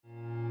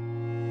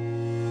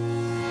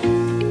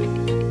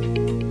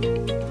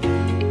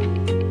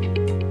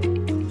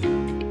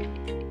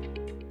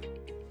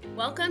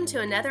Welcome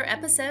to another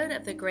episode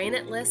of the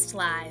Granite List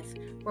Live,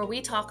 where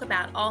we talk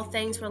about all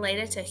things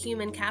related to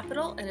human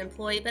capital and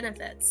employee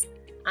benefits.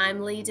 I'm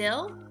Lee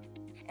Dill.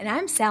 And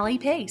I'm Sally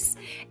Pace.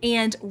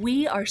 And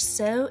we are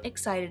so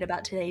excited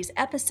about today's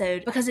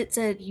episode because it's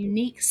a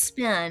unique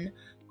spin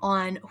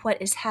on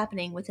what is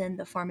happening within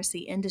the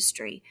pharmacy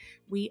industry.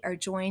 We are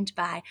joined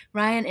by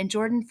Ryan and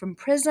Jordan from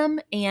Prism,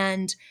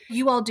 and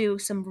you all do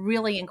some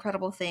really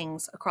incredible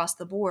things across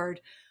the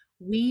board.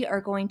 We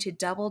are going to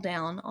double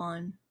down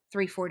on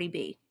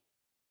 340B.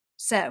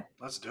 So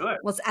let's do it.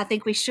 I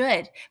think we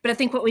should. But I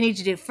think what we need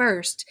to do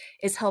first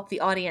is help the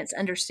audience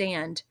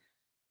understand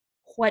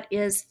what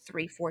is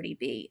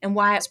 340B and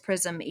why is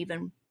Prism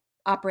even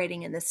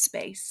operating in this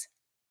space?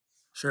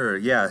 Sure,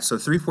 yeah. So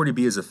 340B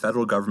is a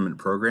federal government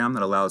program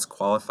that allows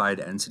qualified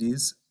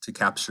entities to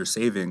capture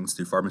savings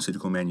through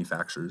pharmaceutical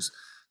manufacturers.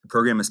 The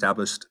program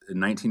established in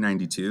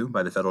 1992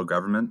 by the federal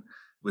government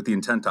with the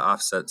intent to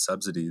offset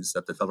subsidies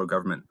that the federal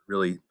government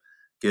really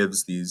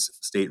gives these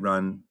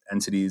state-run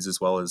entities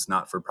as well as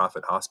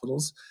not-for-profit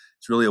hospitals.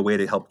 It's really a way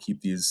to help keep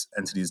these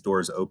entities'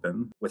 doors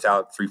open.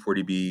 Without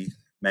 340B,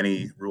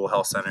 many rural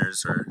health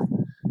centers or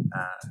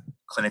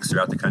clinics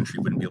throughout the country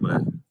wouldn't be able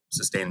to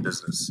sustain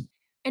business.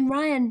 And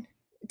Ryan,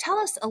 tell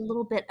us a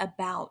little bit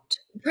about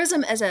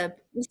Prism let's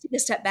take a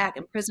step back,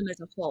 and Prism as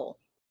a whole.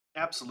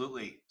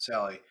 Absolutely,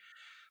 Sally.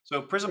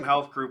 So Prism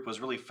Health Group was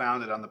really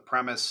founded on the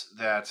premise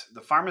that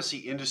the pharmacy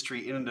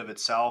industry in and of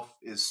itself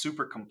is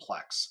super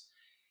complex.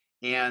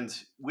 And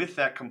with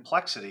that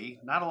complexity,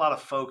 not a lot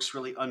of folks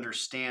really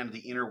understand the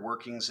inner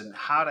workings and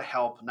how to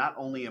help not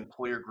only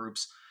employer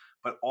groups,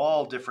 but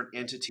all different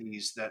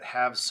entities that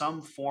have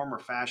some form or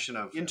fashion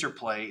of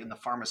interplay in the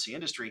pharmacy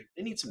industry.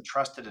 They need some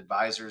trusted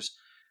advisors,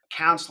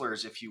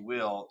 counselors, if you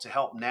will, to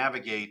help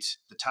navigate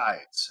the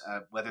tides,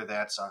 whether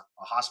that's a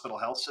hospital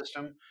health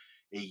system,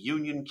 a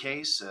union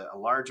case, a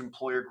large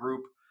employer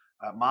group,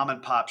 mom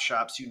and pop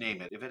shops, you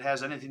name it. If it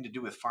has anything to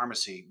do with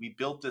pharmacy, we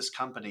built this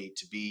company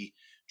to be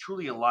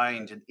truly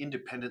aligned and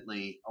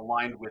independently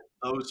aligned with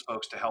those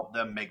folks to help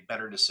them make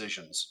better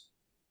decisions.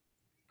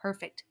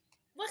 Perfect.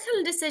 What kind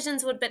of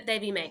decisions would they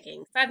be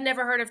making? If I've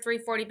never heard of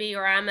 340B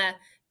or I'm an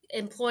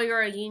employer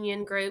or a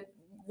union group,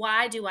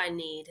 why do I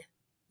need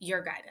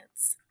your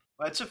guidance?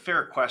 Well, that's a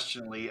fair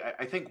question, Lee.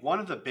 I think one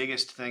of the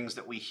biggest things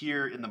that we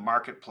hear in the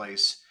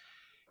marketplace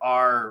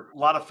are a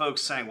lot of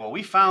folks saying, well,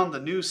 we found the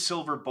new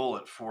silver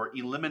bullet for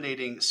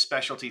eliminating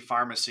specialty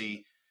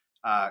pharmacy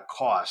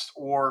cost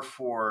or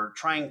for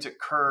trying to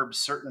curb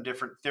certain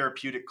different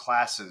therapeutic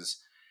classes.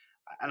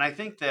 And I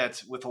think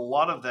that with a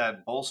lot of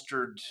that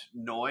bolstered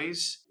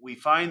noise, we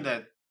find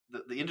that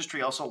the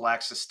industry also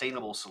lacks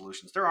sustainable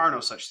solutions. There are no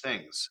such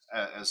things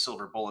as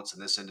silver bullets in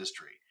this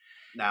industry.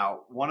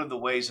 Now, one of the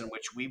ways in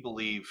which we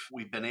believe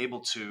we've been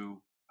able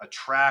to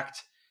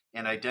attract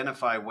and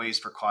identify ways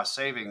for cost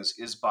savings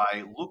is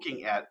by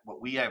looking at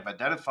what we have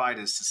identified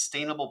as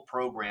sustainable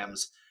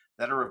programs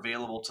that are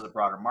available to the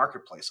broader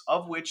marketplace,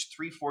 of which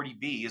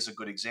 340B is a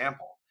good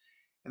example.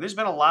 And there's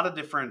been a lot of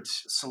different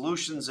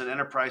solutions and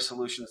enterprise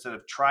solutions that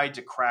have tried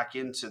to crack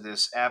into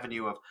this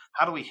avenue of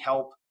how do we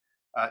help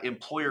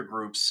employer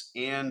groups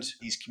and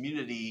these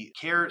community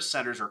care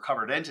centers or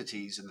covered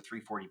entities in the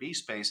 340B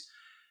space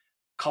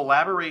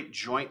collaborate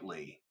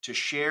jointly to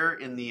share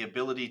in the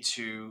ability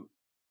to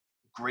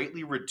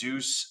greatly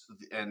reduce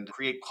and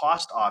create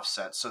cost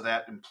offsets so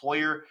that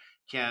employer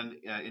can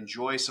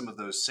enjoy some of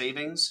those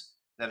savings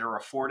that are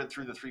afforded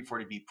through the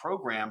 340B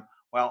program,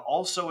 while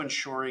also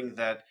ensuring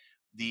that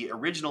the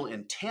original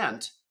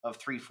intent of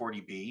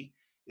 340B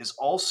is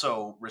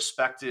also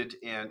respected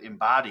and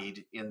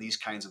embodied in these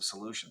kinds of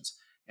solutions.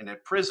 And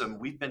at Prism,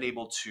 we've been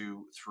able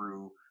to,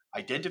 through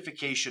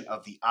identification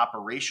of the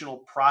operational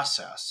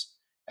process,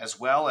 as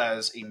well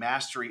as a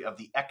mastery of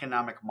the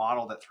economic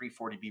model that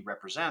 340B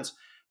represents,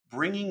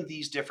 bringing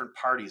these different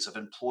parties of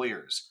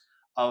employers,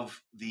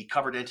 of the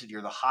covered entity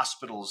or the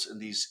hospitals in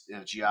these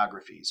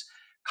geographies,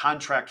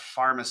 contract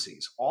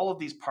pharmacies, all of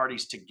these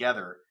parties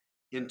together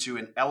into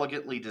an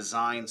elegantly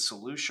designed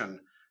solution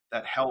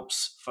that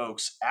helps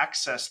folks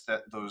access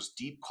those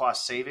deep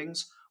cost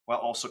savings while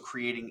also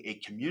creating a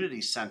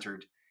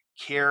community-centered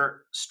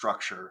care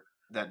structure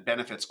that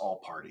benefits all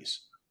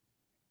parties.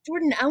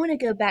 Jordan, I want to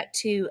go back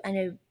to, I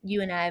know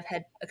you and I have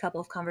had a couple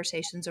of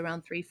conversations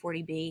around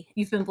 340B.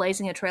 You've been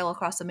blazing a trail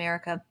across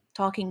America,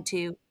 talking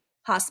to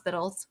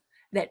hospitals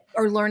that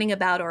are learning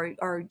about or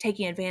are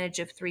taking advantage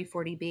of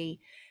 340B.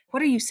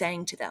 What are you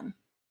saying to them?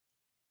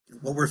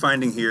 What we're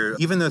finding here,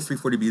 even though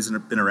 340B has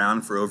been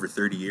around for over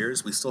 30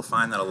 years, we still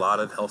find that a lot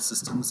of health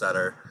systems that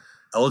are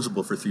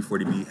eligible for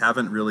 340B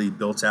haven't really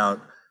built out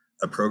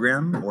a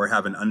program or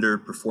have an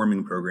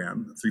underperforming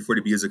program.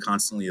 340B is a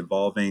constantly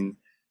evolving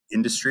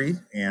industry,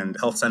 and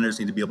health centers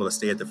need to be able to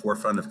stay at the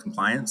forefront of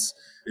compliance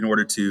in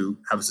order to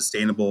have a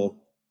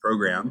sustainable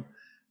program.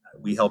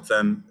 We help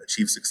them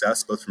achieve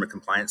success both from a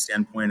compliance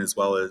standpoint as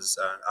well as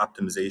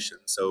optimization.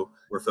 So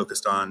we're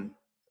focused on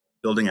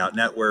building out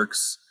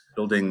networks,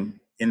 building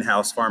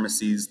in-house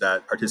pharmacies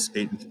that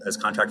participate as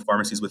contract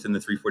pharmacies within the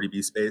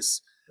 340B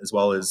space, as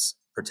well as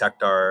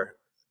protect our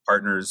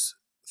partners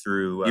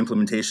through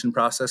implementation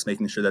process,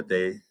 making sure that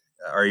they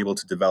are able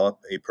to develop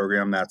a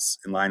program that's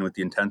in line with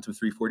the intent of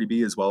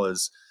 340B, as well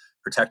as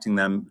protecting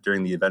them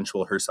during the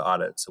eventual HRSA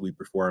audit. So we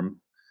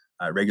perform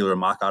regular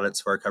mock audits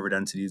for our covered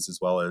entities, as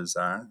well as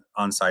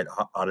on-site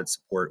audit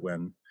support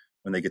when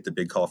they get the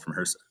big call from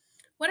HRSA.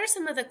 What are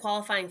some of the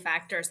qualifying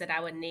factors that I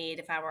would need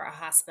if I were a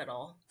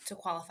hospital to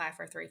qualify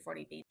for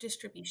 340B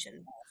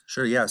distribution?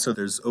 Sure, yeah. So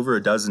there's over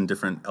a dozen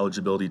different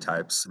eligibility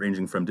types,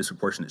 ranging from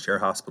disproportionate share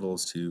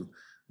hospitals to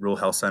rural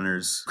health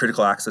centers,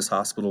 critical access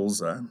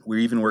hospitals. We're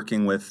even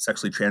working with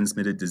sexually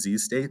transmitted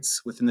disease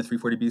states within the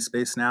 340B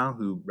space now,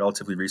 who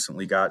relatively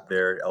recently got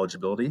their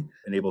eligibility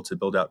and able to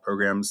build out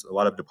programs, a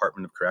lot of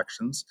Department of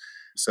Corrections.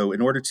 So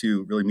in order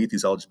to really meet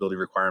these eligibility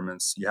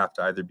requirements, you have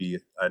to either be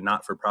a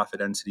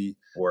not-for-profit entity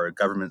or a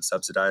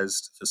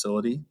government-subsidized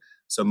facility.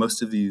 So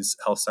most of these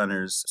health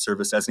centers serve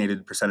a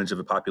designated percentage of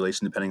a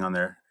population, depending on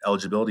their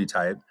eligibility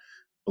type,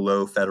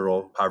 below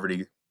federal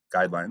poverty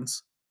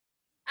guidelines.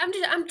 I'm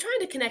trying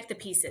to connect the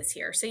pieces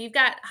here. So you've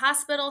got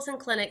hospitals and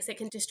clinics that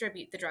can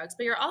distribute the drugs,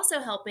 but you're also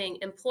helping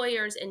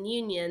employers and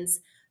unions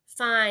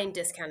find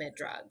discounted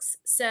drugs.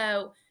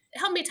 So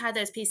help me tie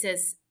those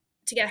pieces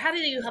together. How do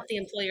you help the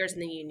employers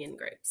and the union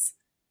groups?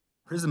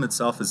 Prism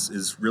itself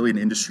is really an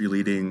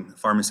industry-leading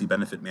pharmacy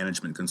benefit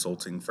management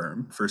consulting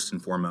firm, first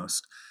and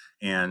foremost.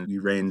 And we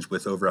range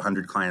with over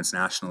 100 clients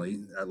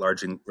nationally,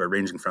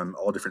 ranging from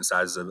all different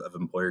sizes of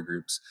employer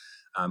groups.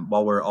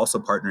 While we're also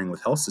partnering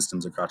with health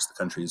systems across the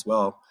country as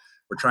well,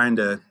 we're trying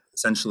to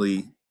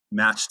essentially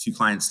match two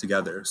clients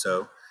together.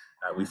 So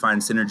we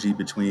find synergy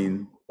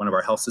between one of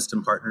our health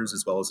system partners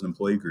as well as an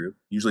employee group,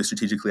 usually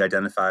strategically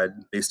identified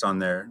based on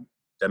their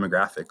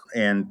demographic.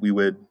 And we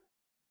would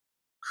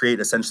create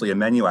essentially a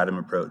menu item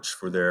approach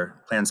for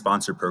their plan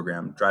sponsor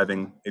program,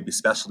 driving maybe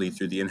specialty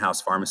through the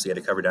in-house pharmacy at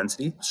a covered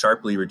entity,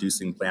 sharply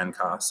reducing plan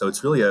costs. So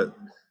it's really a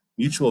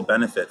mutual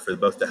benefit for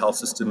both the health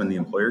system and the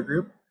employer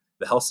group.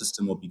 The health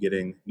system will be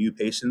getting new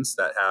patients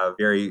that have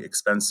very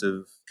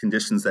expensive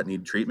conditions that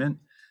need treatment,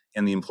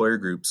 and the employer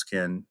groups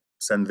can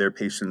send their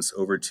patients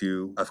over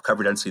to a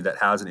covered entity that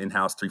has an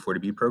in-house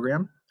 340B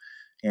program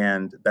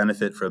and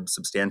benefit from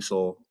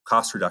substantial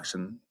cost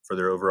reduction for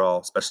their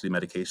overall specialty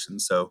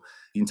medications. So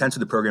the intent of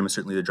the program is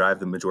certainly to drive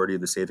the majority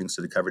of the savings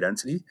to the covered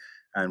entity,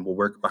 and we'll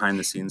work behind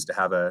the scenes to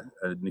have a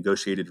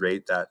negotiated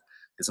rate that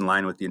is in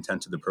line with the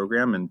intent of the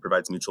program and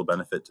provides mutual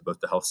benefit to both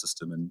the health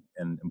system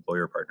and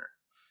employer partner.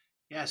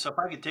 Yeah, so if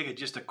I could take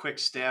just a quick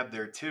stab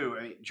there too.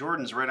 I mean,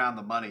 Jordan's right on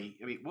the money.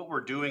 I mean, what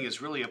we're doing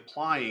is really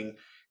applying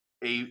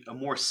a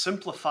more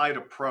simplified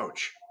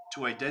approach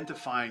to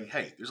identifying,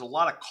 hey, there's a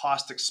lot of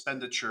cost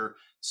expenditure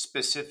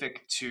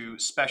specific to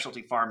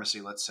specialty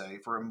pharmacy, let's say,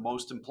 for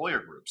most employer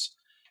groups.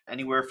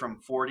 Anywhere from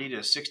 40 to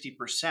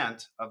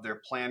 60% of their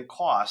planned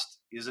cost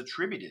is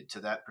attributed to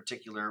that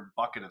particular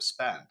bucket of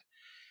spend.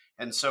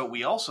 And so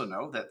we also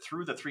know that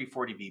through the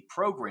 340B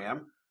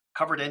program,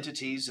 covered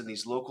entities and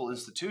these local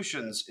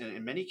institutions,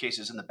 in many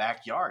cases in the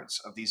backyards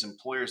of these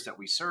employers that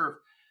we serve,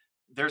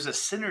 there's a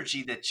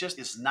synergy that just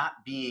is not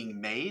being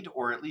made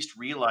or at least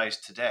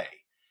realized today.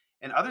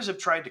 And others have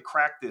tried to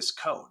crack this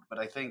code, but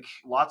I think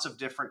lots of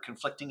different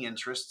conflicting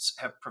interests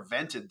have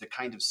prevented the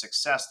kind of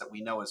success that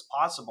we know is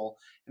possible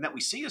and that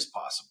we see as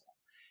possible.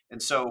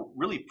 And so,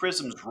 really,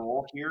 Prism's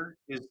role here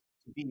is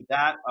to be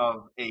that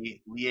of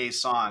a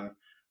liaison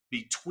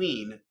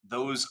between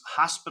those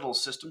hospital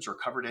systems or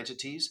covered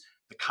entities,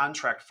 the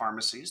contract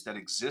pharmacies that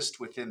exist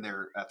within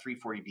their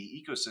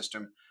 340B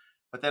ecosystem,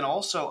 but then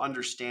also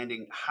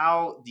understanding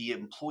how the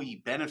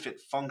employee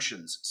benefit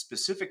functions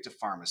specific to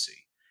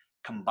pharmacy,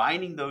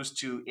 combining those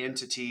two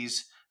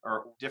entities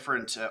or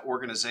different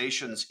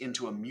organizations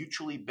into a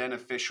mutually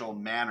beneficial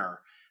manner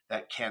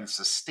that can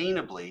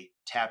sustainably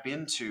tap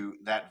into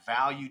that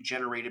value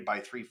generated by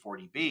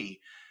 340B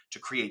to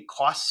create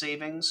cost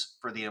savings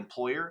for the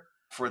employer,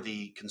 for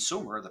the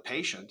consumer, the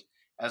patient,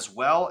 as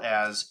well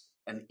as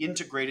an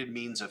integrated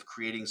means of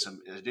creating some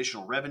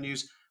additional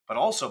revenues, but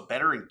also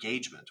better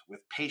engagement with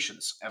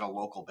patients at a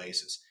local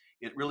basis.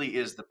 It really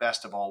is the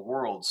best of all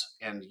worlds,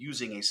 and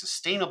using a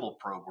sustainable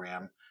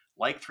program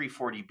like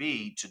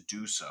 340B to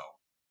do so.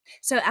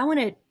 So I want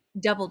to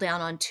double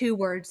down on two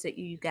words that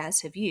you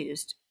guys have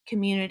used: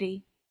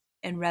 community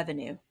and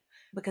revenue,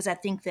 because I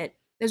think that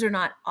those are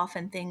not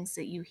often things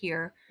that you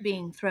hear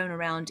being thrown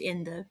around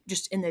in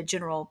the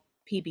general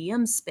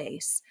PBM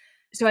space.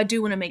 So I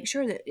do want to make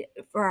sure that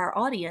for our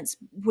audience,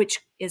 which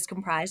is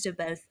comprised of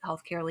both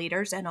healthcare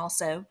leaders and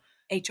also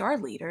HR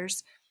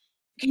leaders,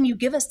 can you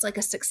give us like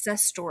a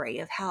success story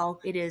of how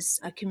it is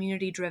a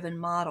community driven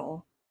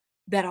model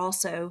that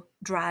also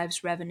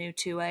drives revenue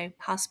to a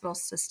hospital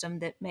system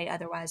that may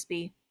otherwise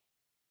be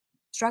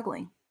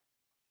struggling?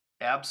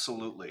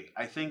 Absolutely.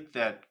 I think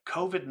that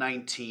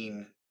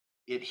COVID-19,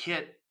 it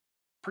hit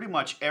pretty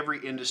much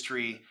every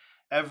industry,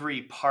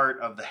 every part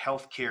of the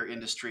healthcare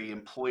industry,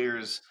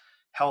 employers,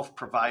 health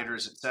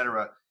providers, et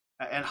cetera.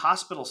 And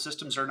hospital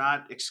systems are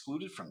not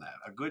excluded from that.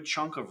 A good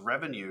chunk of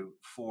revenue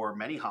for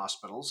many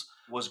hospitals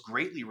was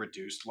greatly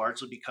reduced,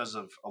 largely because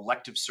of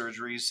elective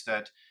surgeries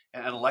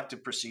and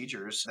elective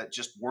procedures that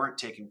just weren't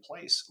taking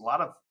place. A lot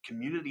of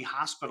community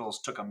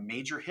hospitals took a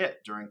major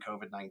hit during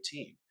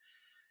COVID-19.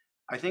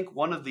 I think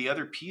one of the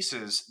other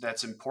pieces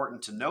that's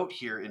important to note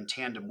here in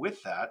tandem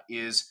with that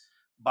is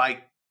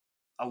by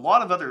a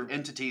lot of other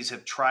entities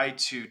have tried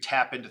to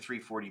tap into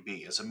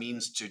 340B as a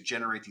means to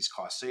generate these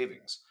cost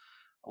savings.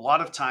 A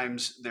lot of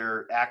times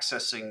they're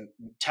accessing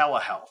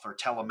telehealth or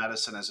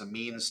telemedicine as a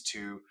means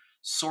to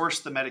source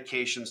the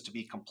medications to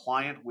be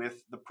compliant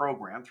with the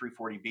program,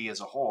 340B as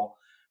a whole,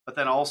 but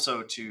then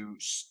also to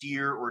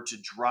steer or to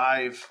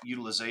drive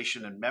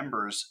utilization and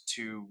members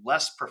to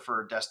less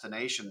preferred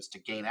destinations to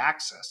gain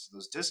access to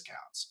those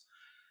discounts.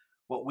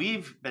 What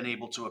we've been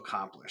able to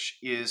accomplish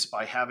is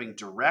by having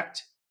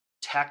direct,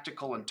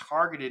 tactical, and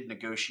targeted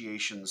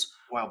negotiations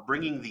while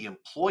bringing the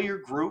employer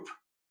group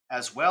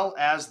as well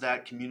as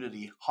that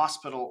community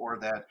hospital or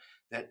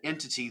that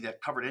entity,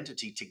 that covered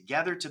entity,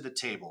 together to the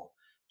table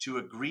to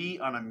agree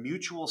on a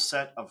mutual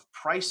set of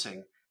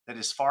pricing that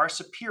is far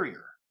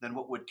superior than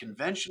what would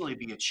conventionally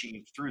be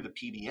achieved through the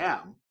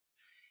PBM.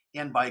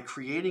 And by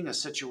creating a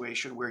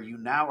situation where you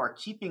now are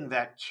keeping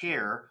that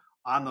care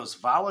on those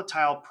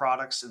volatile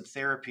products and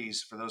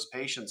therapies for those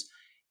patients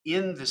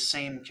in the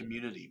same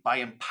community, by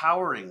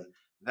empowering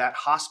that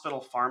hospital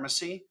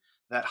pharmacy,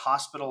 that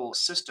hospital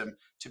system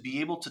to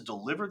be able to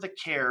deliver the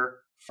care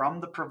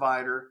from the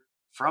provider,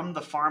 from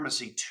the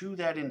pharmacy to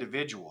that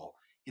individual,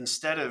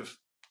 instead of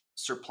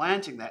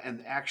supplanting that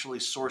and actually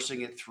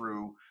sourcing it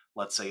through,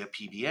 let's say, a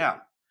PBM.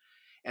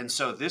 And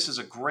so this is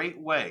a great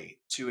way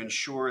to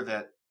ensure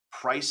that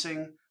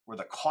pricing or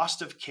the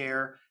cost of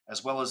care,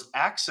 as well as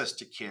access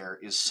to care,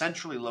 is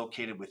centrally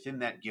located within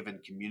that given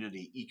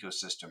community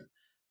ecosystem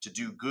to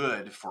do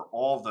good for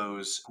all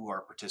those who are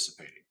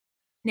participating.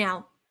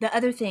 Now, the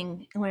other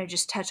thing I want to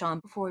just touch on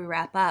before we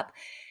wrap up,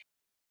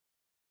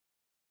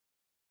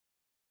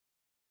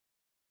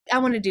 I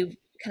want to do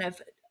kind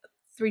of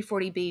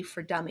 340B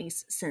for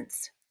dummies,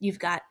 since you've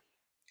got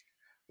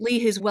Lee,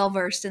 who's well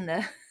versed in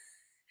the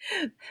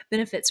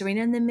benefits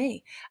arena, and then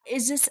me.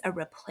 Is this a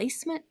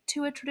replacement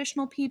to a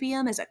traditional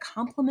PBM? Is it a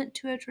complement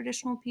to a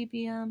traditional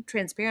PBM,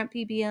 transparent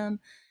PBM?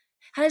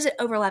 How does it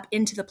overlap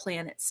into the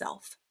plan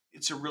itself?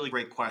 It's a really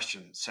great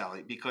question,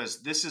 Sally,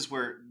 because this is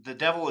where the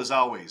devil is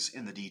always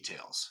in the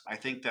details. I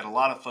think that a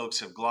lot of folks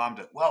have glommed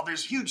it. Well,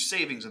 there's huge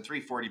savings in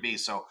 340B,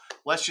 so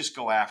let's just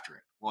go after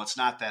it. Well, it's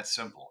not that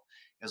simple.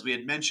 As we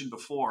had mentioned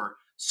before,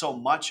 so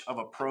much of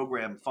a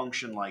program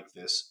function like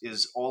this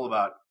is all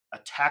about a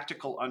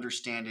tactical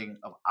understanding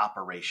of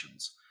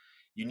operations.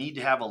 You need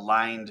to have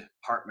aligned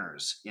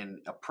partners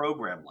in a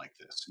program like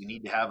this. You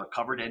need to have a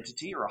covered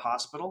entity or a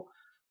hospital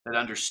that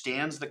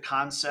understands the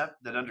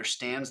concept, that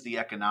understands the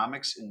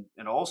economics,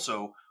 and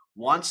also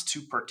wants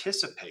to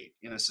participate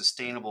in a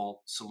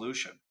sustainable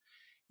solution.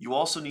 You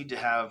also need to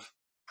have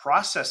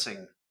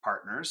processing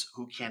partners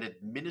who can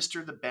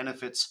administer the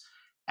benefits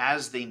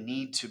as they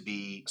need to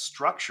be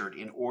structured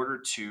in order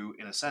to,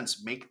 in a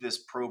sense, make this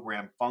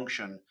program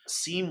function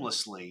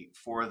seamlessly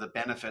for the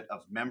benefit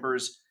of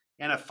members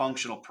and a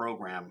functional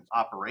program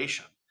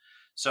operation.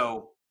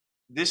 So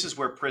this is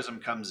where Prism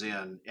comes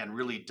in and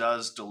really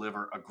does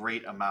deliver a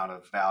great amount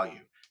of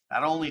value.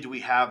 Not only do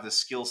we have the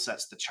skill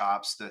sets, the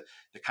chops, the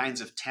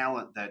kinds of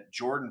talent that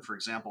Jordan, for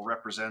example,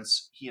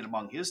 represents, he and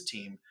among his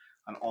team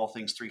on all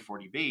things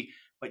 340B,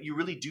 but you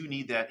really do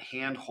need that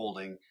hand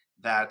holding,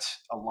 that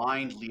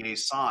aligned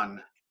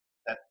liaison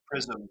that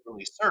Prism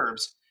really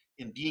serves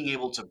in being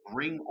able to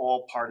bring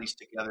all parties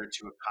together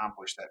to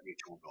accomplish that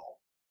mutual goal.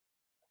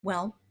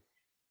 Well,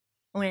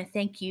 I want to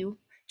thank you,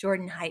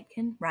 Jordan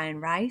Hytken, Ryan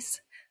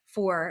Rice,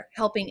 for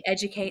helping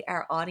educate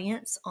our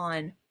audience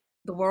on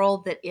the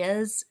world that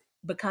is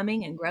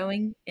becoming and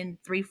growing in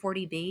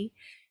 340B.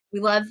 We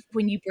love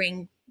when you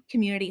bring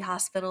community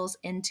hospitals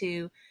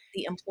into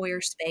the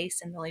employer space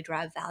and really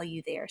drive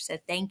value there. So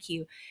thank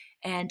you.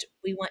 And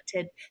we want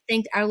to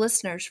thank our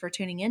listeners for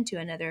tuning in to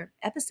another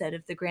episode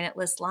of the Granite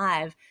List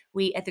Live.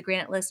 We at the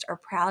Granite List are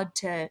proud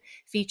to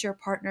feature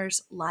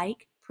partners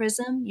like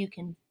Prism. You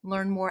can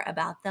learn more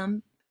about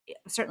them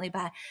certainly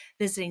by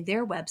visiting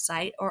their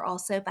website or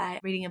also by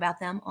reading about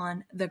them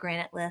on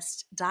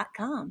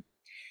thegranitelist.com.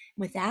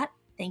 With that,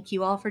 thank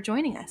you all for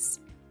joining us.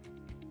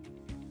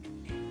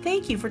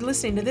 Thank you for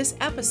listening to this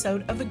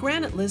episode of the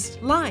Granite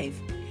List Live.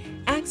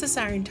 Access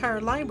our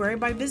entire library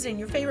by visiting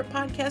your favorite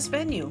podcast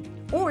venue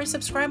or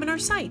subscribe on our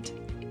site,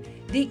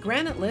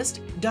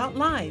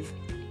 thegranitelist.live.